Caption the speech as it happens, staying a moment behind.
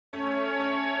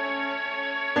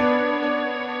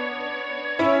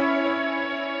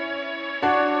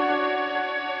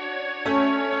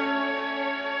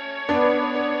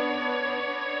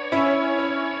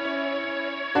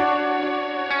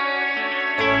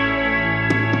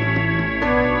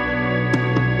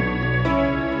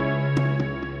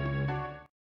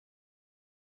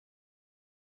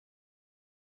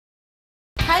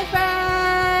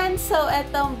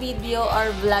video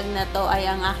or vlog na to ay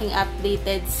ang aking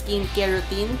updated skincare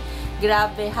routine.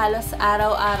 Grabe, halos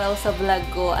araw-araw sa vlog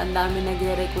ko, ang dami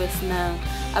nagre-request ng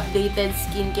updated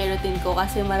skincare routine ko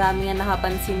kasi marami nga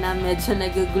nakapansin na medyo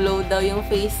nag-glow daw yung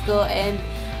face ko and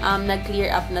nag-clear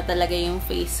up na talaga yung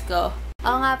face ko.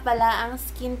 Oo nga pala, ang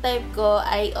skin type ko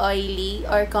ay oily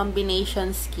or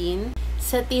combination skin.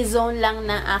 Sa T-zone lang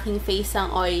ng aking face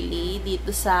ang oily, dito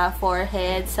sa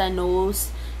forehead, sa nose,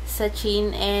 sa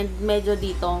chin, and medyo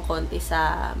dito ang konti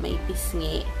sa may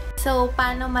pisngi. So,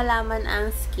 paano malaman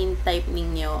ang skin type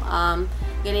ninyo?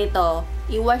 Ganito,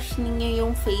 i-wash ninyo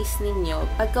yung face ninyo.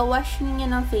 Pagka-wash ninyo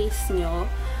ng face nyo,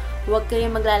 huwag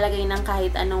kayong maglalagay ng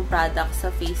kahit anong product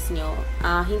sa face nyo.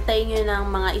 Hintayin nyo ng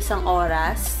mga 1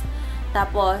 oras.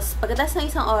 Tapos, pagkatapos ng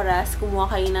 1 oras, kumuha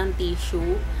kayo ng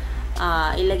tissue.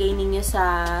 Ilagay ninyo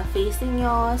sa face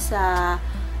ninyo, sa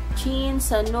chin,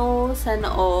 sa nose, sa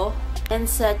noo, and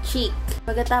sa cheek.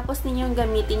 Pagkatapos ninyong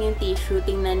gamitin yung tissue,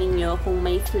 tingnan ninyo kung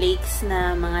may flakes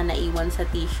na mga naiwan sa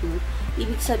tissue.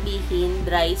 Ibig sabihin,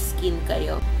 dry skin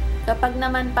kayo. Kapag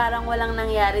naman parang walang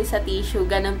nangyari sa tissue,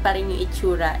 ganun pa rin yung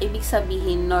itsura, ibig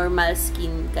sabihin, normal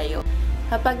skin kayo.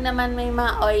 Kapag naman may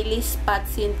mga oily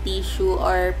spots yung tissue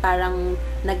or parang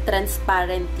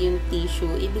nag-transparent yung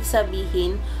tissue, ibig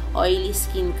sabihin, oily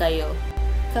skin kayo.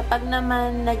 Kapag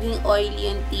naman naging oily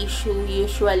yung tissue,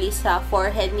 usually sa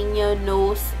forehead ninyo,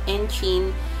 nose, and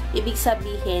chin, ibig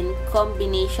sabihin,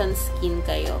 combination skin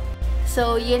kayo.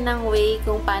 So, yun ang way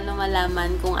kung paano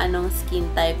malaman kung anong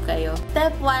skin type kayo.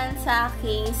 Step 1 sa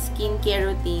aking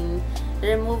skincare routine,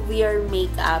 remove your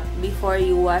makeup before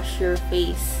you wash your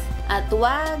face. At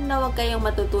wag kayong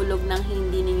matutulog nang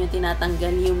hindi ninyo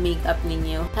tinatanggal yung makeup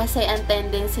ninyo. Kasi ang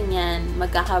tendency niyan,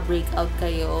 magkaka-breakout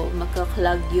kayo,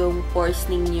 magka-clog yung pores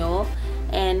ninyo,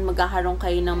 and magkakaroon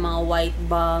kayo ng mga white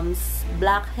bumps,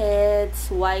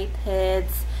 blackheads,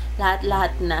 whiteheads,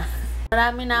 lahat-lahat na.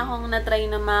 Marami na akong na-try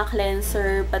ng mga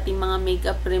cleanser, pati mga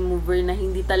makeup remover na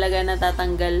hindi talaga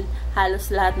natatanggal halos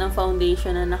lahat ng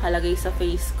foundation na nakalagay sa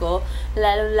face ko.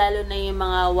 Lalo-lalo na yung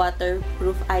mga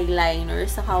waterproof eyeliner,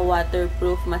 saka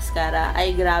waterproof mascara.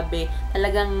 Ay grabe,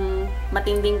 talagang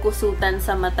matinding kusutan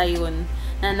sa mata yun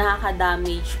na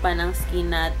nakaka-damage pa ng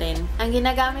skin natin. Ang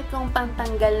ginagamit kong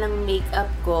pantanggal ng makeup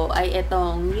ko ay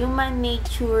itong Human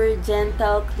Nature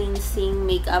Gentle Cleansing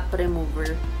Makeup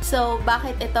Remover. So,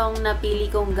 bakit itong napili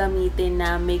kong gamitin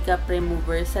na makeup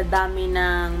remover sa dami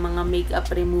ng mga makeup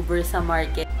remover sa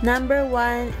market? Number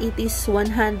 1, it is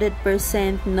 100%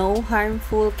 no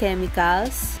harmful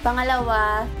chemicals.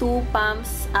 Pangalawa, 2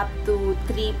 pumps up to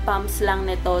 3 pumps lang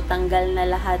nito, tanggal na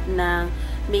lahat ng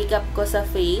makeup ko sa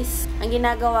face. Ang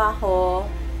ginagawa ko,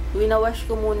 winawash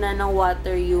ko muna ng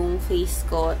water yung face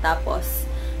ko, tapos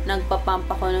nagpapump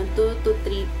ako ng 2 to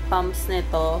 3 pumps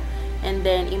nito, and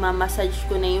then imamassage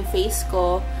ko na yung face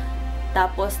ko.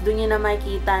 Tapos dun nyo na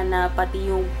makikita na pati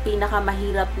yung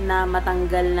pinakamahirap na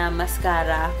matanggal na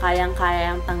mascara,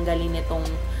 kayang-kayang tanggalin itong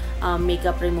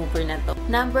makeup remover na to.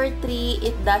 Number 3,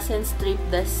 it doesn't strip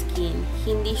the skin.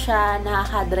 Hindi siya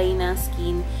nakaka-dry ng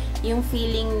skin. Yung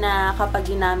feeling na kapag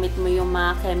ginamit mo yung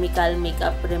mga chemical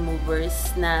makeup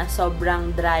removers na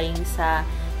sobrang drying sa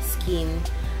skin.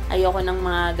 Ayoko ng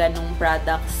mga ganong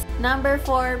products. Number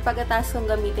 4, pagkatapos kong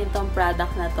gamitin tong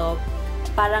product na to,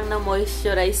 parang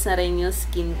na-moisturize na rin yung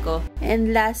skin ko.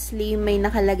 And lastly, may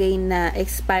nakalagay na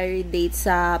expiry date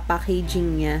sa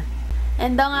packaging niya.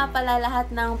 And daw nga pala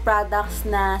lahat ng products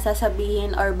na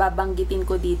sasabihin or babanggitin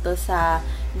ko dito sa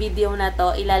video na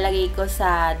to, ilalagay ko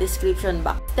sa description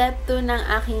box. Step 2 ng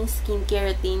aking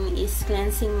skincare routine is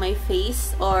cleansing my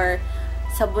face or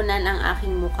sabunan ang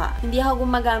aking muka. Hindi ako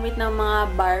gumagamit ng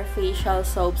mga bar facial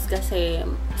soaps kasi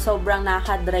sobrang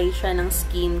nakaka-dry siya ng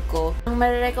skin ko. Ang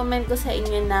marirecommend ko sa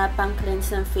inyo na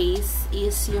pang-cleanse ng face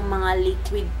is yung mga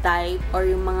liquid type or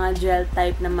yung mga gel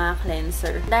type na mga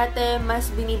cleanser. Dati,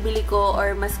 mas binibili ko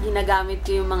or mas ginagamit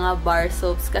ko yung mga bar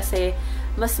soaps kasi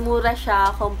mas mura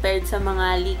siya compared sa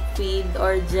mga liquid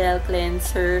or gel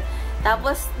cleanser.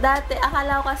 Tapos, dati,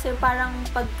 akala ko kasi parang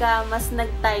pagka mas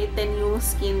nag-tighten yung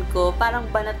skin ko, parang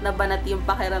banat na banat yung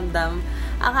pakiramdam.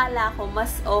 Akala ko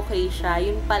mas okay siya.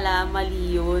 Yun pala,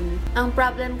 mali yun. Ang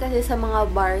problem kasi sa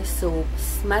mga bar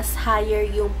soaps, mas higher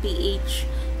yung pH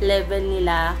level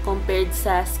nila compared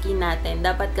sa skin natin.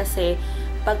 Dapat kasi,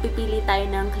 pagpipili tayo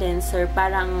ng cleanser,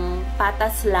 parang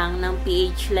patas lang ng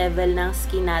pH level ng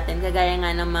skin natin. Kagaya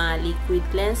nga ng mga liquid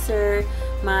cleanser,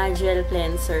 mga gel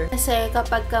cleanser. Kasi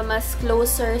kapag ka mas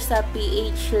closer sa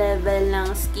pH level ng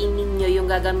skin ninyo yung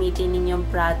gagamitin ninyong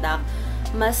product,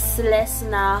 mas less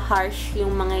na harsh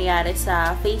yung mangyayari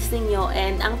sa face ninyo,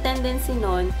 and ang tendency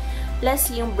nun,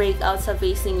 less yung breakout sa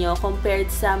face ninyo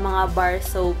compared sa mga bar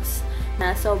soaps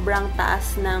na sobrang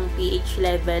taas ng pH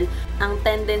level, ang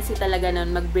tendency talaga nun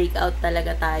mag-breakout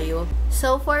talaga tayo.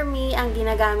 So for me, ang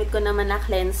ginagamit ko naman na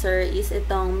cleanser is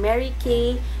itong Mary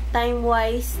Kay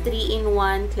TimeWise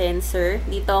 3-in-1 cleanser.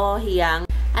 Dito ako hiyang.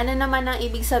 Ano naman ang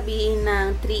ibig sabihin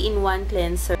ng 3-in-1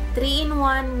 cleanser?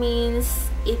 3-in-1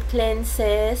 means it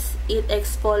cleanses, it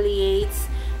exfoliates,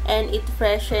 and it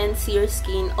freshens your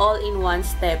skin all in one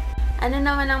step. Ano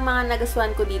naman ang mga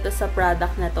nagustuhan ko dito sa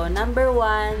product na to? Number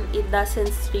 1, it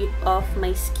doesn't strip off my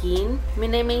skin.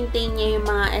 Mini-maintain niya yung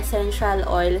mga essential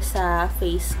oil sa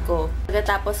face ko.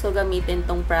 Pagkatapos ko gamitin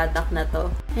tong product na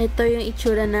to. Ito yung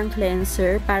itsura ng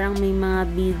cleanser. Parang may mga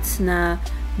beads na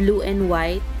blue and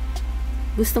white.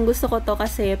 Gustong-gusto ko to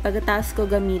kasi pagkatapos ko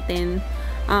gamitin,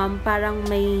 parang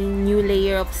may new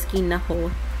layer of skin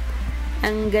ako.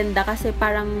 Ang ganda kasi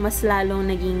parang mas lalong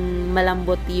naging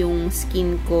malambot yung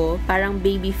skin ko. Parang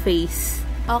baby face.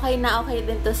 Okay na okay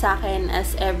din to sa akin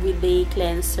as everyday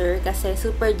cleanser kasi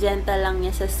super gentle lang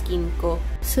niya sa skin ko.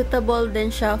 Suitable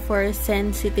din siya for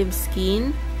sensitive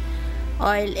skin.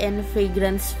 Oil and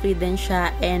fragrance free din siya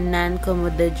and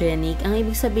non-comedogenic. Ang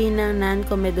ibig sabihin ng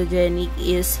non-comedogenic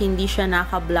is hindi siya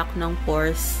naka-block ng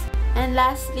pores. And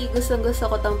lastly, gustong-gusto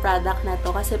ko tong product na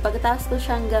to kasi pagkatapos ko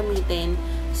siyang gamitin,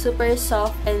 super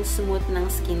soft and smooth ng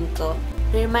skin ko.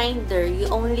 Reminder, you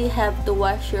only have to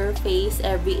wash your face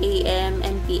every AM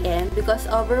and PM because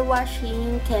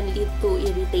overwashing can lead to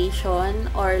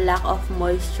irritation or lack of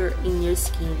moisture in your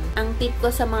skin. Ang tip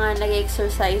ko sa mga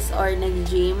nag-exercise or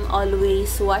nag-gym,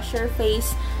 always wash your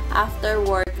face after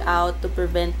workout to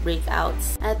prevent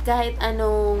breakouts. At kahit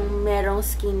anong merong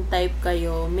skin type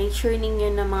kayo, make sure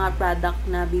ninyo na mga product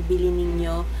na bibili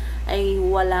ninyo ay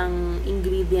walang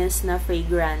ingredients na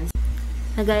fragrance.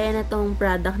 Nagaya na tong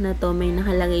product na to, may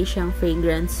nakalagay siyang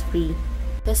fragrance free.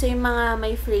 Kasi yung mga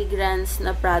may fragrance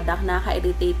na product,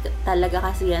 nakaka-irritate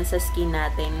talaga kasi yan sa skin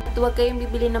natin. At huwag kayong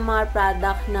bibili ng mga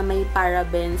product na may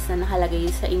parabens na nakalagay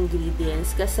sa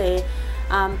ingredients kasi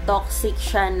toxic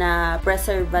siya na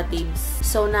preservatives.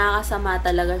 So, nakakasama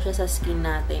talaga siya sa skin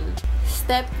natin.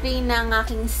 Step 3 ng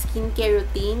aking skincare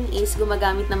routine is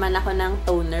gumagamit naman ako ng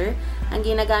toner. Ang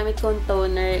ginagamit kong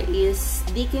toner is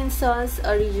Dickinson's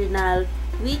Original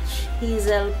Witch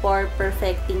Hazel Pore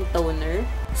Perfecting Toner.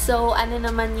 So, ano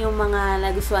naman yung mga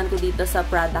nagustuhan ko dito sa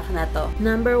product na to?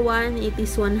 Number 1, it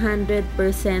is 100%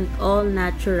 all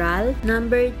natural.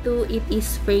 Number 2, it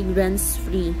is fragrance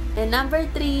free. And number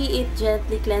 3, it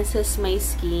gently cleanses my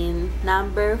skin.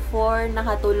 Number 4,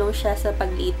 nakatulong siya sa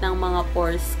pagliit ng mga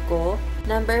pores ko.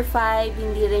 Number 5,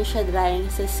 hindi rin siya drying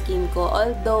sa skin ko.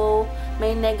 Although,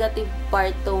 may negative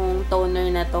part tong toner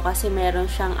na to kasi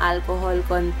meron siyang alcohol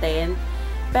content.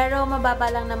 Pero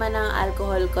mababa lang naman ang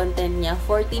alcohol content niya,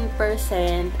 14%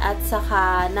 at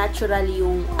saka natural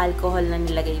yung alcohol na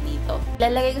nilagay dito.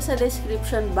 Lalagay ko sa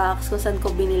description box kung saan ko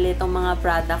binili itong mga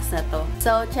products na to.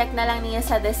 So, check na lang niya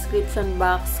sa description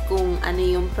box kung ano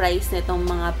yung price nitong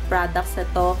mga products na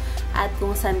to at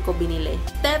kung saan ko binili.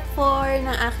 Step 4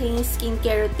 ng aking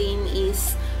skincare routine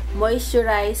is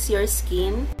moisturize your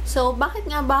skin. So, bakit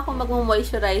nga ba ako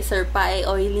magmo-moisturizer pa?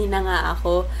 Oily na nga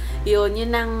ako.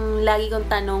 Yun ang lagi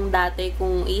kong tanong dati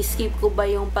kung i-skip ko ba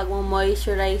yung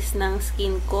pagmo-moisturize ng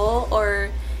skin ko or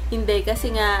hindi.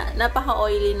 Kasi nga,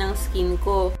 napaka-oily ng skin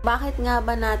ko. Bakit nga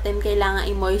ba natin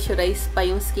kailangan i-moisturize pa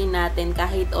yung skin natin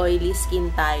kahit oily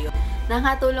skin tayo?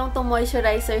 Nakatulong tong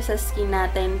moisturizer sa skin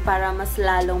natin para mas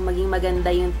lalong maging maganda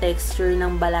yung texture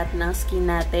ng balat ng skin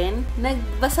natin.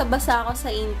 Nagbasa-basa ako sa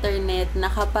internet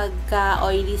na kapag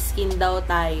oily skin daw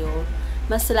tayo,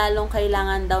 mas lalong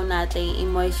kailangan daw natin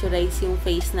i-moisturize yung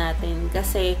face natin.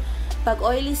 Kasi pag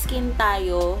oily skin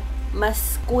tayo,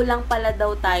 mas kulang pala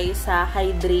daw tayo sa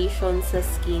hydration sa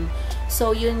skin.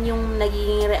 So, yun yung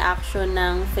nagiging reaction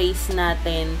ng face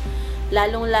natin.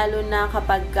 Lalong-lalo na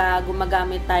kapag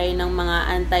gumagamit tayo ng mga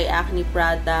anti-acne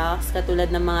products,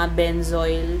 katulad ng mga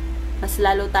benzoyl, mas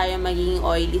lalo tayo magiging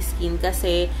oily skin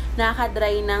kasi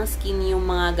nakaka-dry ng skin yung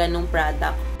mga ganong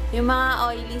product. Yung mga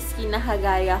oily skin na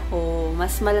kagaya ko,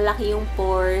 mas malalaki yung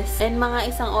pores, and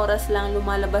mga 1 oras lang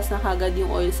lumalabas na kagad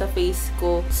yung oil sa face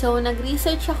ko. So,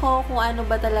 nag-research ako kung ano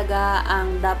ba talaga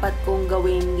ang dapat kong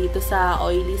gawin dito sa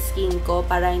oily skin ko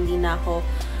para hindi na ako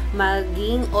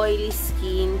maging oily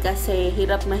skin kasi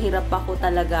hirap na hirap ako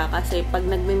talaga kasi pag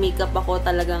nagme-makeup ako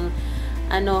talagang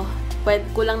pwede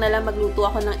ko lang nalang magluto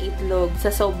ako ng itlog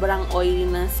sa sobrang oily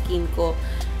ng skin ko.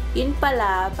 Yun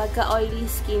pala, pagka oily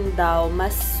skin daw,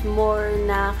 mas more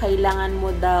na kailangan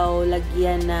mo daw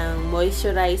lagyan ng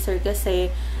moisturizer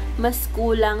kasi mas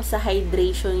kulang sa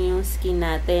hydration yung skin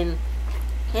natin.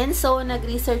 And so,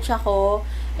 nag-research ako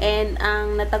And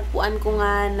ang natagpuan ko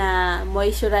nga na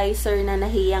moisturizer na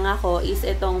nahiyang ako is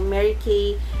itong Mary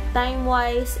Kay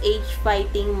TimeWise Age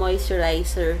Fighting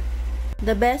Moisturizer.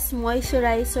 The best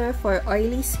moisturizer for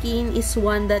oily skin is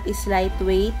one that is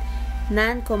lightweight,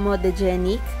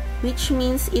 non-comedogenic, which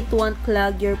means it won't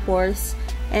clog your pores,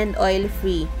 and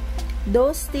oil-free.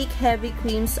 Those thick, heavy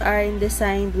creams are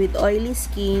designed with oily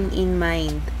skin in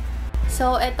mind.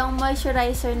 So, itong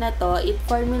moisturizer na to, it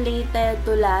formulated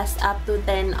to last up to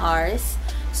 10 hours.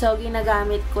 So,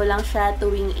 ginagamit ko lang siya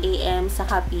tuwing AM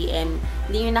saka PM.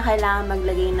 Hindi nyo na kailangan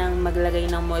maglagay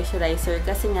ng moisturizer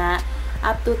kasi nga,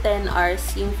 up to 10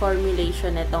 hours yung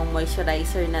formulation nitong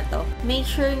moisturizer na to. Make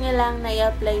sure nyo lang na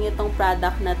i-apply nyo tong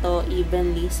product na to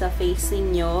evenly sa face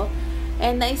niyo.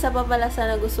 And na isa pa pala sa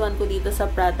nagustuhan ko dito sa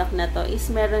product na to is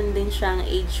meron din siyang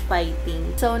age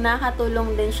fighting. So,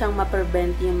 nakatulong din siyang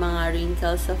ma-prevent yung mga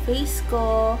wrinkles sa face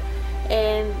ko.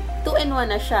 And 2-in-1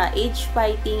 na siya, age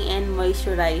fighting and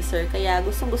moisturizer. Kaya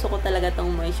gustong-gusto ko talaga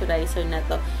tong moisturizer na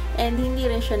to. And hindi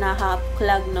rin siya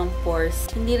nakaka-clog ng pores.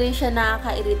 Hindi rin siya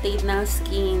nakaka-irritate ng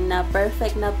skin na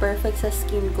perfect sa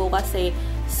skin ko kasi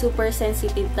super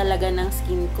sensitive talaga ng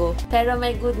skin ko. Pero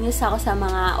may good news ako sa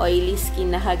mga oily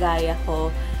skin na kagaya ko.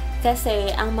 Kasi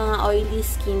ang mga oily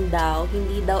skin daw,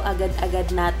 hindi daw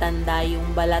agad-agad natanda yung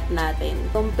balat natin.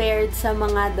 Compared sa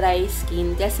mga dry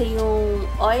skin. Kasi yung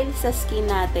oil sa skin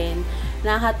natin,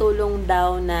 nakatulong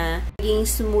daw na maging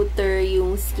smoother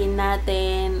yung skin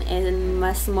natin and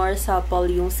mas more supple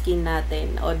yung skin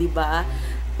natin. O, diba?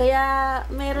 Kaya,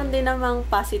 meron din namang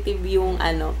positive yung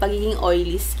pagiging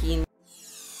oily skin.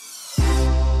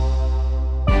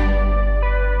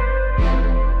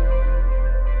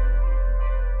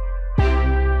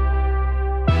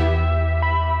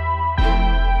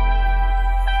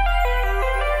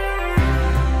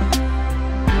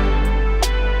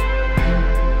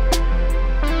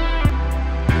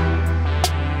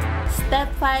 Step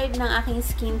 5 ng aking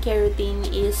skincare routine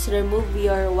is remove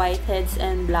your whiteheads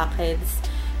and blackheads.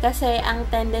 Kasi ang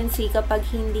tendency kapag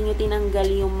hindi nyo tinanggal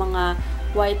yung mga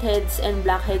whiteheads and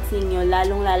blackheads ninyo,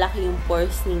 lalong lalaki yung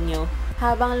pores ninyo.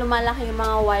 Habang lumalaki yung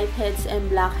mga whiteheads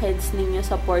and blackheads ninyo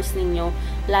sa pores ninyo,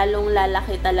 lalong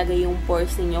lalaki talaga yung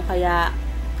pores ninyo. Kaya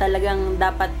talagang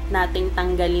dapat nating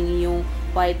tanggalin yung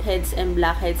whiteheads and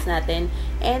blackheads natin.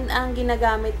 And ang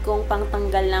ginagamit kong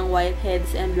pangtanggal ng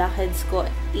whiteheads and blackheads ko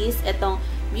is itong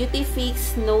Beauty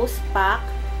Fix Nose Pack,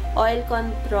 Oil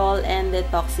Control, and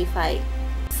Detoxify.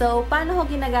 So, paano ko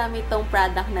ginagamit tong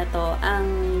product na to? Ang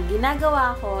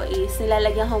ginagawa ko is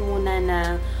nilalagyan ko muna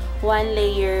ng 1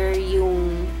 layer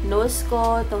yung nose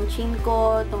ko, tong chin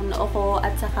ko, tong noo ko,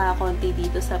 at saka konti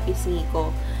dito sa pisngi ko.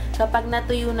 Kapag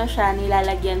natuyo na siya,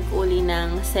 nilalagyan ko uli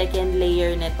ng second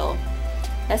layer nito.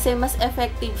 Kasi mas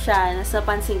effective siya, nasa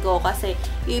pansin ko, kasi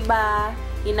iba,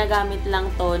 ginagamit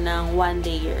lang to ng 1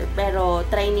 layer. Pero,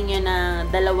 try ninyo na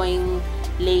dalawa yung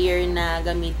layer na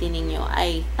gamitin ninyo.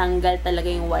 Ay, tanggal talaga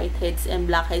yung whiteheads and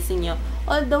blackheads ninyo.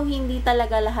 Although, hindi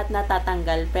talaga lahat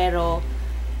natatanggal, pero,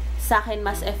 sa akin,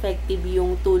 mas effective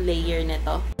yung 2 layer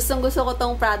nito. Gusto ko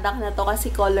tong product na to kasi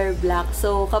color black.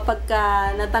 So, kapag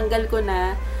natanggal ko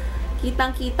na,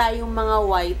 kitang-kita yung mga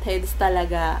whiteheads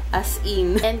talaga, as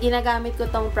in. And ginagamit ko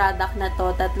tong product na to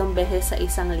 3 beses sa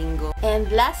isang linggo. And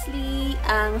lastly,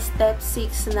 ang step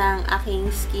 6 ng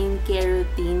aking skincare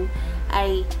routine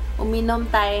ay uminom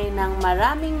tayo ng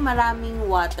maraming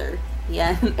water.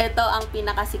 Yan. Ito ang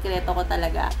pinakasikreto ko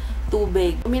talaga.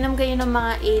 Tubig. Uminom kayo ng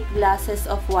mga 8 glasses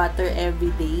of water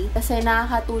every day. Kasi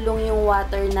nakakatulong yung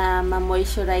water na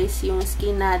ma-moisturize yung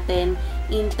skin natin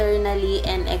internally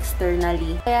and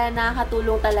externally. Kaya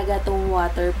nakakatulong talaga tong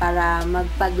water para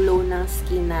magpa-glow ng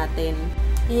skin natin.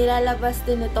 Nilalabas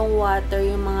din itong water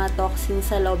yung mga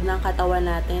toxins sa loob ng katawan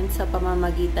natin sa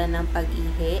pamamagitan ng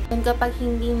pag-ihi. And kapag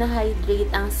hindi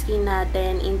na-hydrate ang skin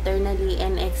natin internally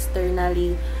and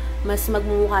externally, mas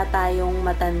magmumukha tayong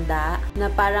matanda na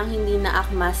parang hindi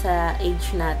na-akma sa age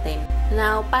natin.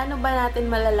 Now, paano ba natin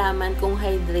malalaman kung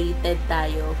hydrated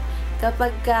tayo?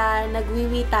 Kapag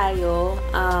nagwiwi tayo,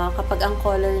 kapag ang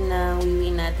color ng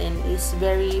wiwi natin is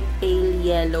very pale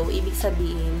yellow, ibig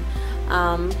sabihin,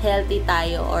 healthy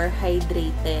tayo or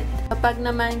hydrated. Kapag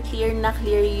naman clear na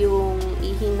clear yung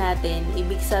ihi natin,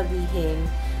 ibig sabihin,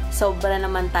 sobra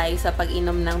naman tayo sa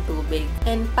pag-inom ng tubig.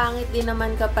 And pangit din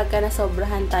naman kapag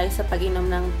nasobrahan tayo sa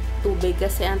pag-inom ng tubig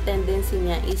kasi ang tendency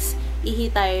niya is ihi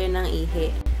tayo ng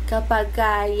ihi. Kapag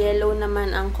yellow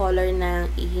naman ang color ng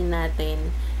ihi natin,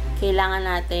 kailangan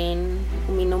natin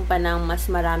uminom pa ng mas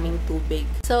maraming tubig.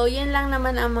 So, yun lang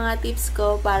naman ang mga tips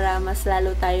ko para mas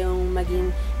lalo tayong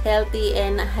maging healthy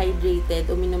and hydrated.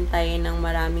 Uminom tayo ng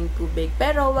maraming tubig.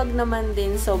 Pero, wag naman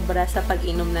din sobra sa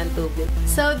pag-inom ng tubig.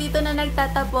 So, dito na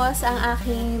nagtatapos ang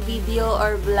aking video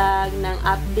or vlog ng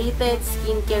updated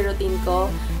skincare routine ko.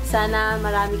 Sana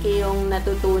marami kayong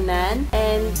natutunan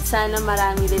and sana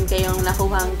marami din kayong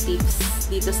nakuhang tips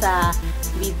dito sa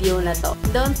video na to.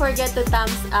 Don't forget to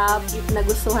thumbs up if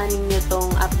nagustuhan ninyo tong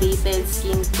updated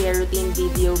skincare routine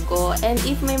video ko. And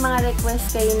if may mga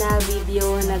request kayo na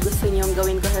video na gusto nyong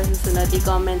gawin ko sa susunod,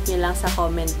 i-comment nyo lang sa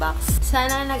comment box.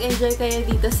 Sana nag-enjoy kayo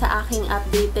dito sa aking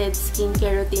updated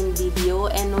skincare routine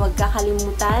video and huwag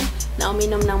kakalimutan na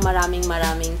uminom ng maraming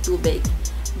tubig.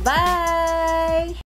 Bye!